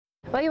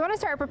Well, you want to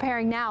start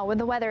preparing now when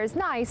the weather is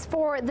nice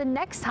for the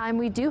next time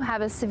we do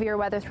have a severe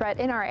weather threat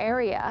in our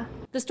area.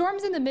 The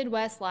storms in the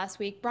Midwest last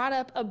week brought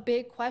up a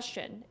big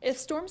question. If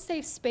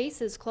storm-safe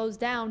spaces close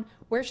down,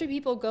 where should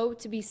people go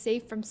to be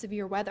safe from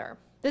severe weather?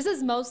 This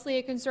is mostly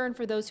a concern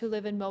for those who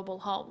live in mobile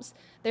homes.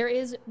 There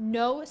is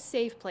no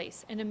safe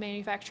place in a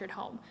manufactured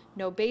home.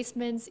 No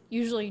basements,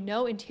 usually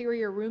no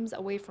interior rooms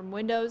away from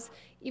windows.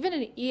 Even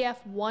an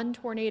EF1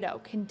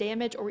 tornado can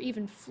damage or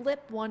even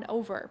flip one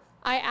over.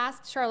 I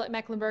asked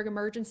Charlotte-Mecklenburg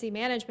Emergency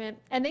Management,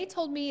 and they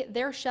told me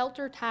their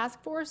shelter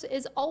task force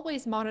is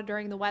always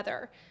monitoring the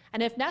weather.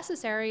 And if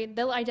necessary,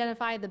 they'll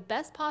identify the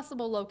best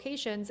possible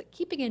locations,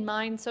 keeping in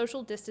mind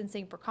social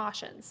distancing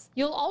precautions.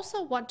 You'll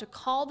also want to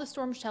call the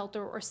storm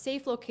shelter or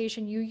safe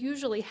location you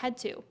usually head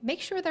to.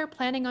 Make sure they're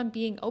planning on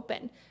being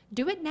open.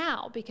 Do it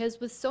now, because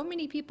with so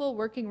many people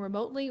working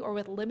remotely or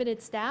with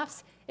limited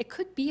staffs, it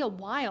could be a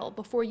while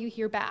before you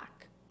hear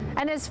back.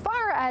 And as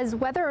far as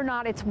whether or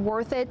not it's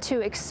worth it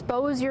to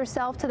expose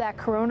yourself to that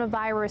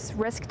coronavirus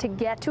risk to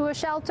get to a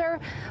shelter,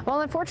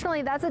 well,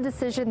 unfortunately, that's a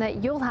decision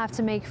that you'll have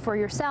to make for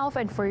yourself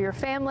and for your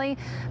family.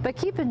 But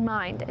keep in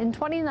mind, in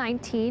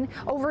 2019,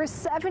 over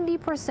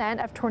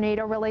 70% of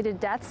tornado-related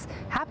deaths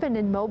happened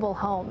in mobile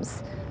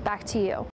homes. Back to you.